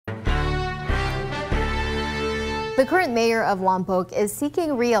The current mayor of Lompoc is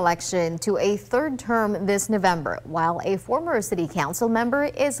seeking re-election to a third term this November, while a former city council member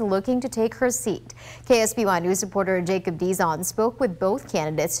is looking to take her seat. KSBY News reporter Jacob Dizon spoke with both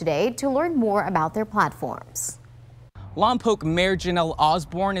candidates today to learn more about their platforms. Lompoc Mayor Janelle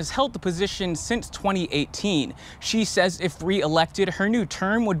Osborne has held the position since 2018. She says if re-elected, her new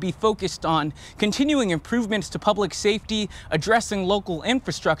term would be focused on continuing improvements to public safety, addressing local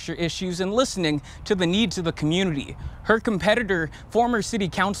infrastructure issues, and listening to the needs of the community. Her competitor, former city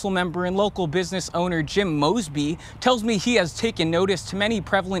council member and local business owner Jim Mosby, tells me he has taken notice to many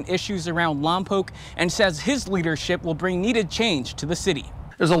prevalent issues around Lompoc and says his leadership will bring needed change to the city.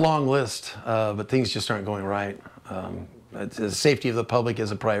 There's a long list, but things just aren't going right. The safety of the public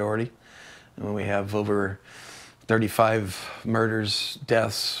is a priority. And when we have over 35 murders,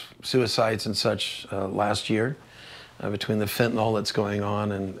 deaths, suicides and such last year, between the fentanyl that's going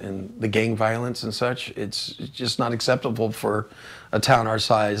on and the gang violence and such, it's just not acceptable for a town our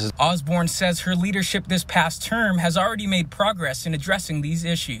size. Osborne says her leadership this past term has already made progress in addressing these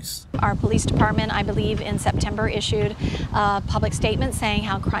issues. Our police department, I believe in September, issued a public statement saying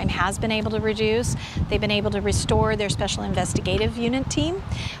how crime has been able to reduce. They've been able to restore their special investigative unit team.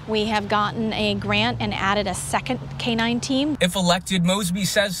 We have gotten a grant and added a second K-9 team. If elected, Mosby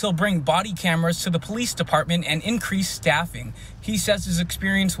says he'll bring body cameras to the police department and increase staffing. He says his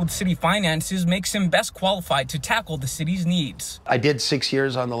experience with city finances makes him best qualified to tackle the city's needs. I did 6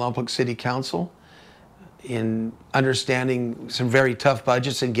 years on the Lompoc City Council in understanding some very tough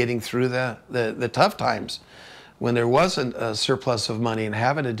budgets and getting through the tough times when there wasn't a surplus of money and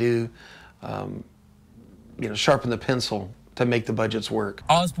having to do, sharpen the pencil to make the budgets work.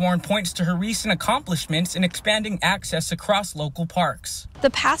 Osborne points to her recent accomplishments in expanding access across local parks. The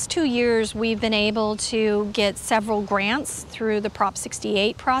past 2 years, we've been able to get several grants through the Prop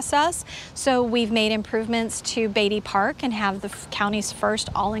 68 process. So we've made improvements to Beatty Park and have the county's first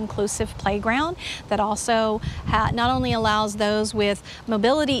all-inclusive playground that also not only allows those with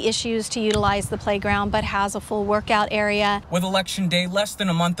mobility issues to utilize the playground, but has a full workout area. With Election Day less than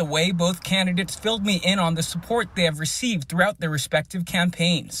a month away, both candidates filled me in on the support they have received throughout their respective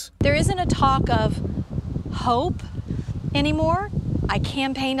campaigns. There isn't a talk of hope anymore. I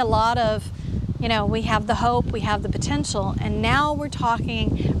campaigned a lot of, we have the hope, we have the potential, and now we're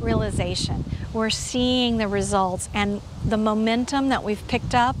talking realization. We're seeing the results, and the momentum that we've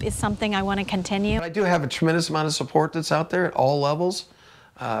picked up is something I want to continue. I do have a tremendous amount of support that's out there at all levels.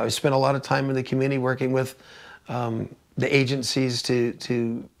 I spent a lot of time in the community working with the agencies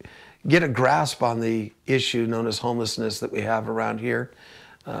to get a grasp on the issue known as homelessness that we have around here.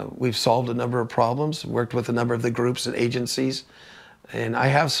 We've solved a number of problems, worked with a number of the groups and agencies, and I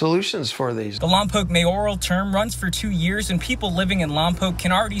have solutions for these. The Lompoc mayoral term runs for 2 years, and people living in Lompoc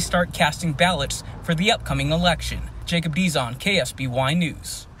can already start casting ballots for the upcoming election. Jacob Dizon, KSBY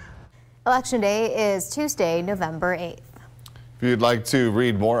News. Election Day is Tuesday, November 8th. If you'd like to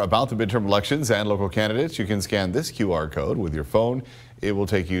read more about the midterm elections and local candidates, you can scan this QR code with your phone. It will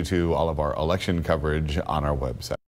take you to all of our election coverage on our website.